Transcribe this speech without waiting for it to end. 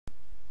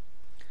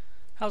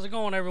How's it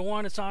going,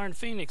 everyone? It's Iron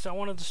Phoenix. I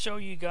wanted to show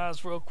you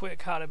guys real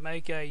quick how to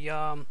make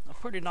a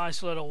pretty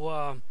nice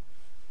little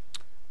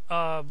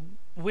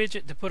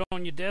widget to put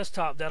on your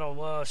desktop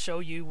that'll show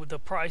you the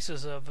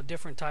prices of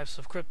different types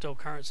of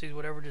cryptocurrencies,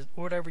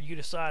 whatever you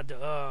decide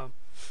to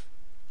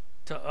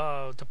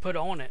put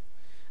on it.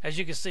 As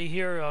you can see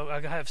here, I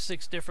have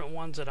 6 different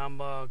ones that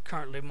I'm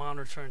currently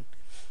monitoring.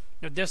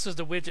 Now, this is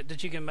the widget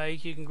that you can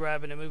make. You can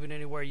grab it and move it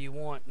anywhere you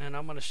want, and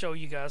I'm going to show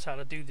you guys how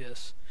to do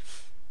this.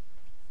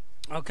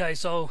 Okay,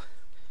 so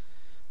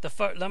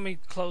let me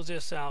close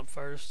this out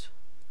first.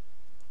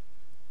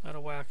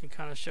 That way I can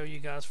kind of show you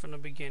guys from the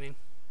beginning.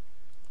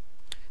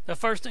 The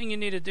first thing you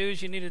need to do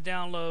is you need to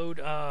download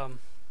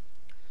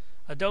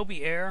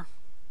Adobe Air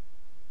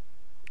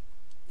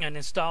and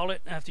install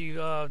it. After you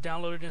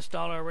download it and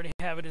install it, I already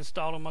have it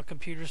installed on my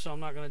computer, so I'm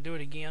not going to do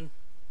it again.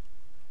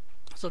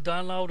 So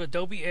download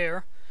Adobe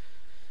Air,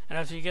 and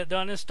after you get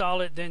done install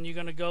it, then you're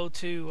going to go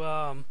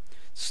to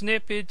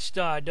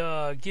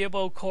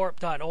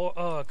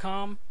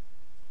Snippage.com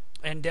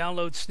and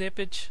download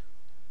Snippage.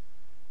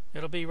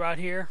 It'll be right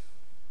here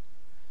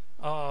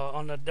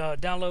on the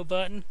download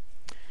button.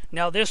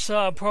 Now this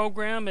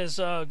program is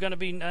going to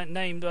be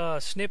named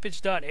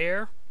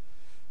Snippage.air,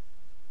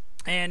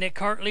 and it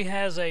currently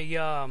has a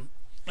an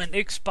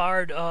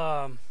expired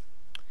what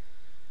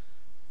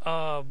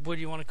do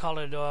you want to call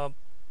it,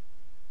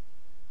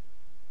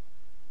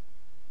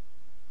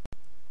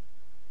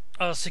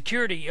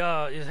 security.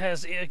 It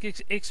has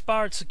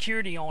expired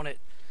security on it,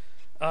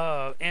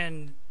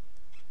 and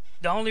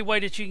the only way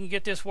that you can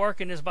get this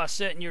working is by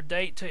setting your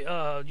date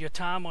to your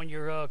time on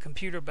your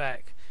computer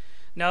back.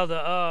 Now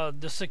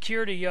the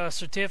security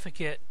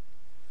certificate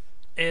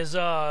is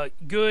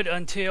good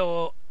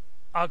until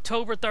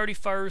October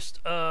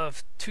 31st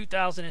of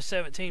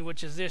 2017,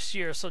 which is this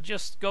year. So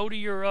just go to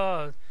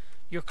your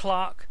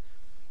clock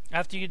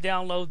after you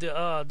download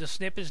the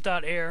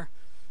Snippage.air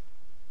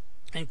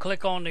and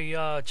click on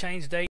the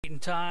change date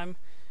and time,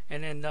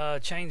 and then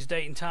change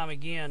date and time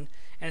again,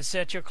 and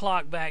set your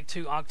clock back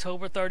to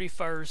October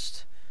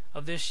 31st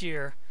of this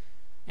year,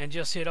 and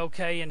just hit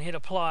OK and hit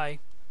apply.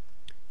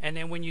 And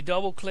then when you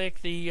double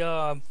click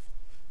the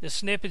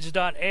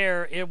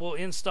Snippage.air, it will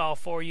install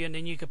for you, and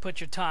then you can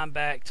put your time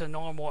back to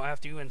normal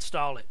after you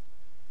install it.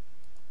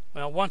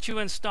 Well, once you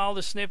install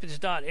the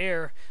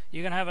Snippage.air,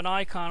 you're going to have an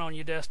icon on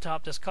your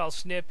desktop that's called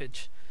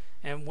Snippage.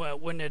 And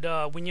when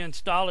you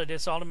install it,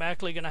 it's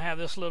automatically going to have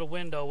this little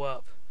window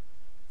up,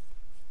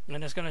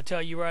 and it's going to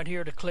tell you right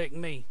here to click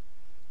Me.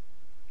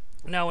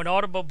 Now,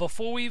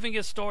 before we even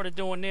get started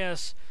doing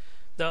this,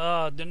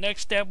 the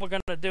next step we're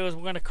going to do is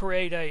we're going to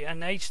create an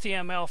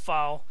HTML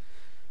file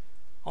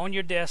on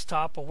your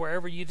desktop or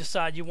wherever you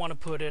decide you want to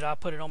put it. I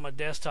put it on my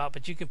desktop,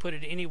 but you can put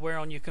it anywhere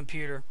on your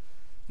computer.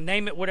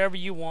 Name it whatever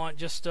you want.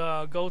 Just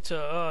go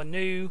to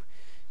New,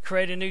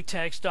 create a new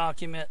text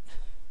document,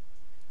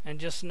 and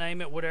just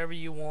name it whatever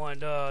you want,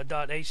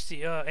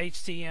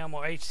 .htm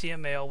or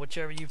HTML,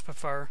 whichever you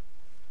prefer.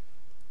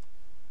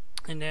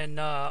 And then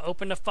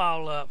open the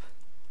file up.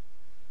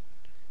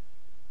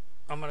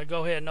 I'm going to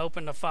go ahead and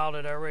open the file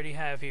that I already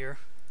have here.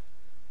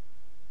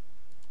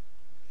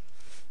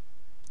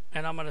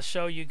 And I'm going to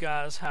show you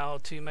guys how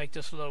to make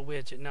this little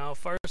widget. Now,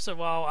 first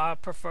of all, I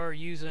prefer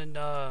using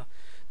the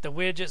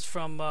widgets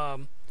from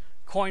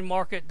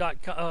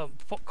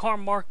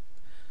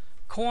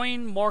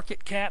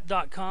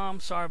coinmarketcap.com.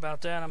 Sorry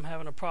about that. I'm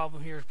having a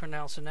problem here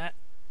pronouncing that.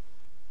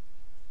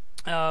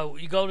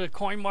 You go to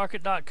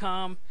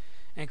coinmarket.com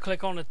and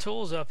click on the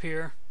tools up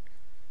here,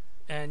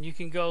 and you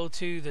can go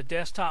to the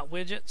desktop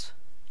widgets,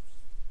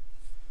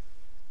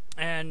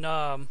 and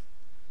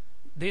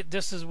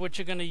this is what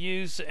you're going to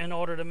use in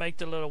order to make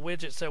the little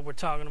widgets that we're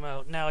talking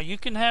about. Now, you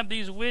can have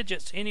these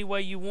widgets any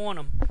way you want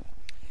them.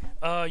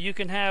 You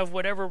can have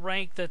whatever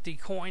rank that the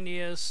coin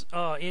is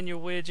in your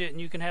widget,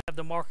 and you can have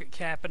the market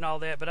cap and all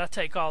that, but I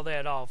take all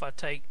that off. I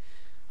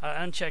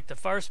uncheck the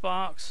first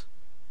box.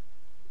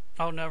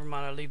 Oh, never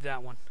mind, I leave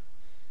that one.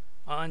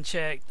 I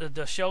uncheck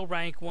the show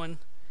rank one,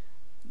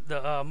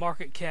 the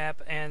market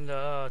cap, and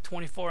the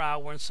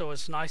 24-hour one, so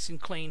it's nice and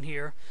clean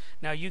here.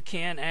 Now you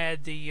can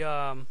add the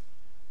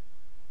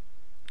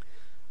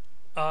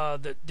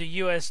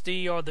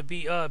USD or the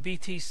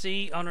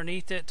BTC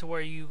underneath it, to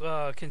where you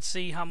can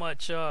see how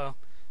much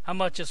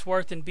it's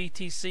worth in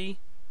BTC.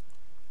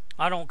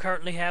 I don't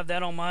currently have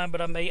that on mine,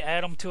 but I may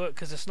add them to it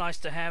because it's nice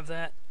to have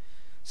that,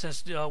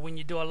 since when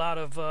you do a lot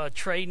of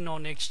trading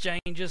on the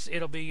exchanges,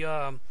 it'll be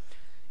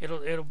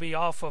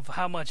off of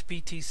how much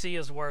BTC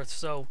is worth,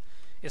 so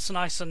it's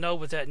nice to know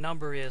what that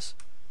number is.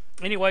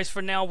 Anyways,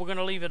 for now we're going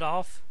to leave it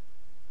off.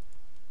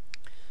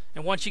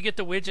 And once you get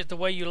the widget the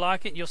way you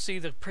like it, you'll see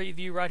the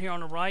preview right here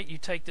on the right. You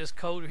take this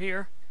code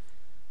here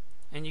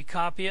and you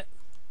copy it,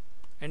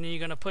 and then you're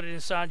going to put it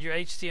inside your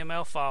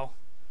HTML file.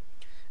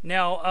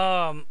 Now,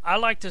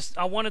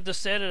 I wanted to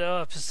set it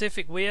a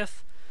specific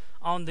width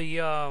on the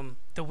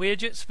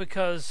widgets,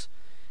 because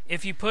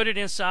if you put it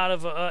inside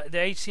of the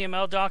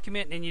HTML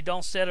document and you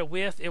don't set a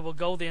width, it will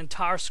go the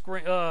entire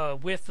screen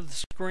width of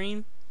the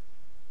screen.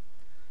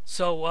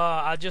 So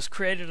I just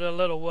created a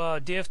little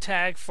div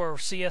tag for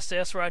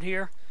CSS right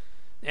here,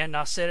 and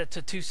I set it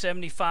to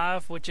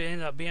 275, which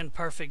ended up being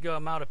perfect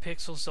amount of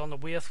pixels on the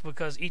width,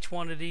 because each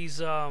one of these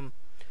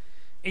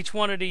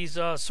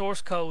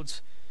source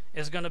codes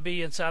is going to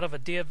be inside of a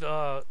div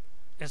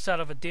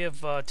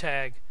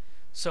tag.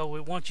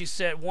 So once you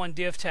set one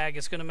div tag,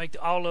 it's going to make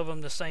all of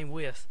them the same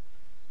width.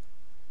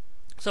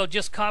 So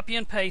just copy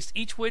and paste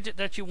each widget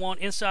that you want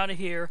inside of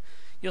here.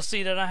 You'll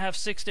see that I have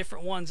 6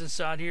 different ones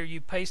inside here. You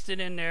paste it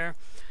in there,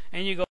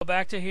 and you go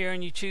back to here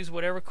and you choose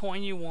whatever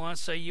coin you want.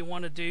 Say you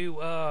want to do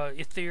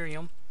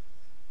Ethereum.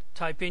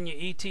 Type in your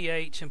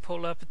ETH and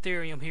pull up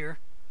Ethereum here.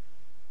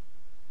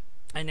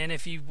 And then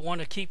if you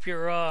want to keep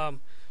your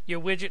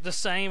widget the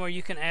same, or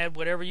you can add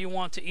whatever you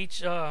want to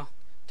each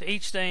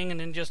thing, and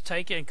then just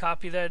take it and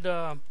copy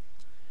that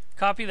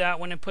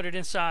one and put it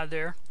inside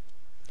there.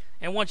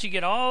 And once you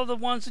get all the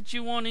ones that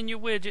you want in your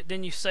widget,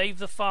 then you save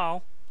the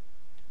file,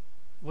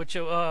 which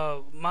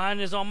mine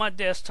is on my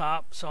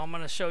desktop, so I'm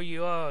going to show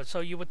you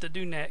what to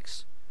do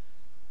next.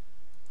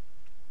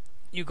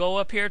 You go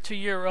up here to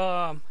your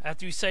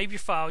after you save your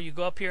file, you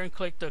go up here and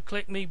click the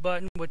Click Me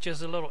button, which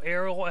is a little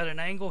arrow at an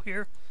angle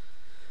here,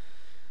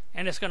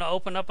 and it's going to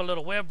open up a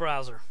little web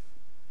browser.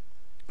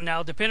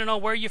 Now, depending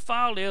on where your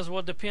file is,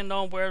 will depend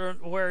on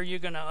where you're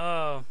going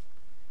to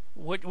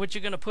what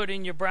you're going to put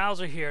in your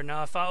browser here.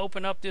 Now, if I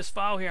open up this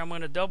file here, I'm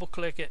going to double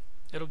click it.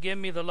 It'll give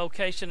me the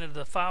location of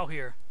the file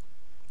here,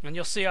 and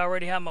you'll see I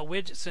already have my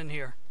widgets in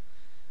here.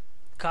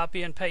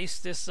 Copy and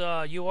paste this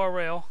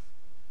URL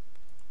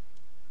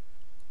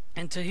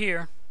into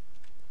here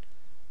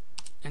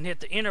and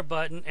hit the enter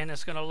button, and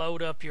it's going to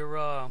load up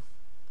your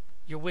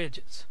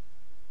widgets.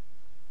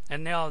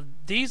 And now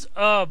these,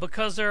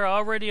 because they're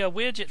already a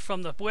widget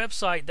from the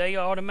website, they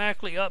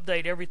automatically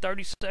update every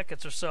 30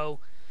 seconds or so.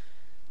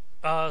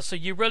 So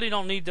you really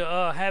don't need to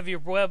have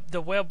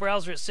the web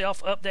browser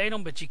itself update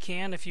them, but you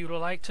can if you would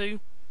like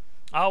to.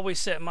 I always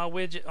set my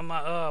widget,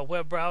 my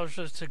web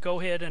browser to go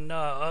ahead and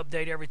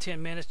update every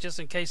 10 minutes, just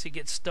in case it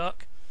gets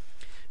stuck.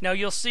 Now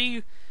you'll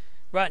see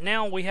right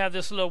now we have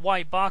this little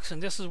white box,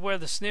 and this is where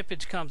the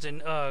snippage comes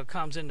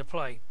into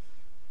play.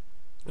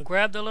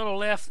 Grab the little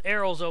left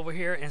arrows over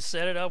here and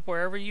set it up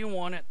wherever you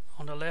want it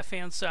on the left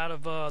hand side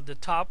of the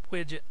top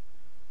widget.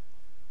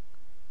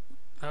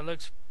 That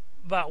looks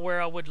about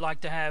where I would like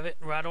to have it,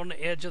 right on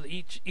the edge of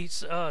each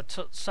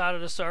side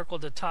of the circle,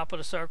 the top of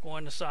the circle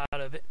and the side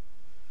of it.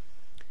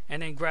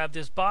 And then grab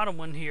this bottom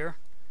one here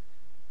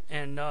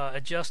and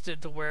adjust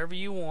it to wherever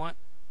you want.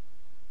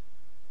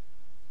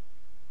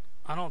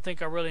 I don't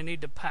think I really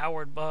need the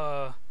powered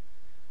by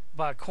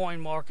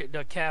CoinMarket,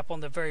 the cap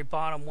on the very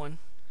bottom one,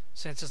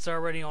 since it's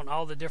already on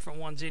all the different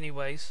ones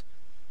anyways.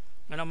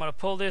 And I'm going to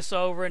pull this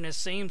over, and it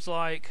seems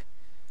like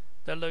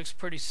that looks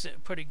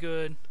pretty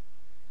good.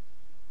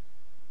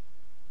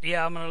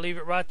 Yeah, I'm going to leave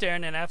it right there,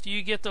 and then after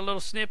you get the little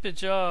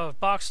snippage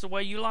box the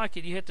way you like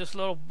it, you hit this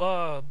little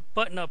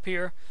button up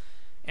here,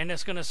 and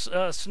it's going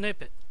to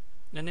snip it.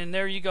 And then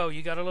there you go.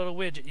 You got a little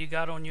widget you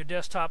got on your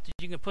desktop that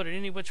you can put it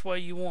any which way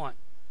you want.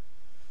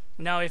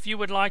 Now, if you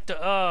would like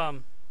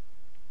to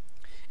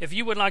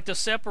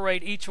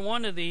separate each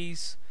one of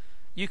these,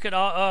 you could.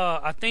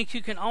 I think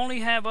you can only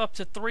have up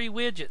to 3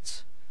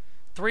 widgets,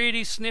 3 of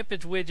these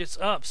snippage widgets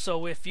up.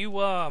 So if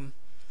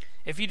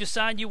you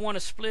decide you want to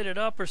split it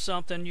up or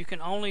something, you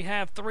can only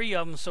have 3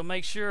 of them. So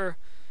make sure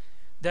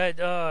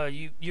that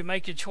you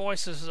make your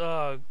choices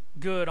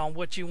good on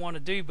what you want to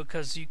do,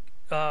 because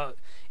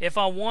if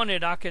I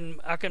wanted, I can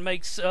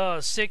make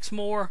 6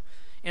 more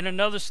in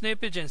another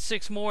snippage and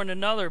 6 more in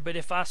another. But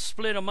if I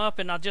split them up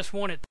and I just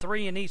wanted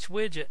 3 in each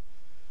widget,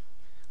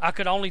 I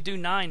could only do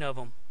 9 of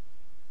them.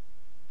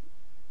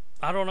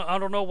 I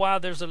don't know why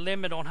there's a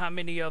limit on how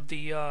many of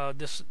the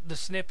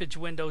snippage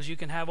windows you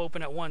can have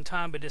open at one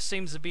time, but it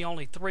seems to be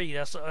only 3.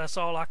 That's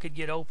all I could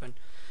get open.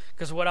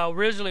 Because what I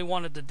originally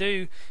wanted to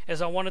do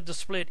is I wanted to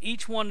split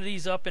each one of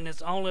these up in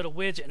its own little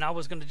widget, and I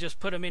was going to just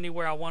put them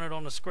anywhere I wanted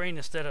on the screen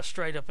instead of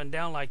straight up and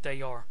down like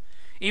they are.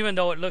 Even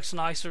though it looks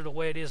nicer the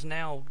way it is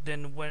now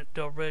than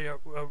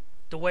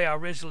the way I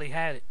originally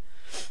had it.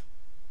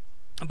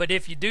 But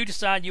if you do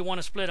decide you want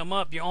to split them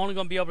up, you're only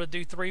going to be able to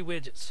do 3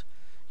 widgets.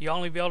 You'll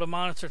only be able to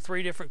monitor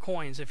 3 different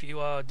coins if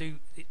you do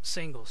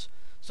singles.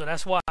 So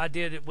that's why I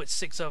did it with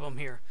 6 of them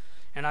here.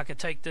 And I can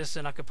take this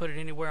and I can put it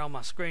anywhere on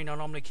my screen. I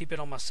normally keep it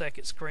on my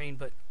second screen,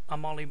 but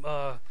I'm only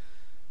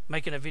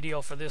making a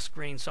video for this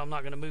screen, so I'm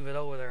not going to move it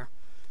over there.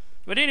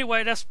 But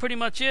anyway, that's pretty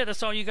much it.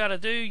 That's all you got to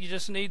do. You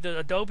just need the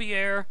Adobe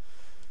Air.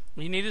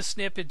 You need a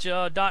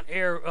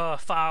Snippage.air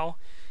file,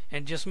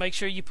 and just make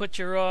sure you put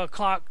your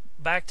clock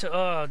back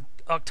to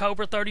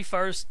October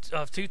 31st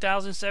of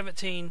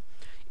 2017.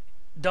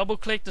 Double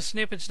click the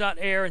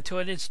Snippage.air until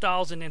it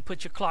installs, and then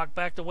put your clock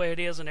back the way it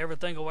is, and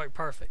everything will work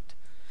perfect.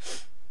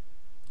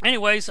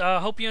 Anyways, I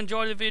hope you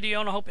enjoyed the video,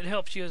 and I hope it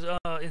helps you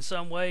in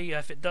some way.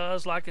 If it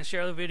does, like and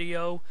share the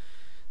video.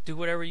 Do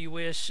whatever you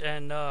wish,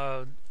 and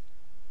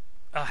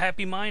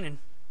happy mining.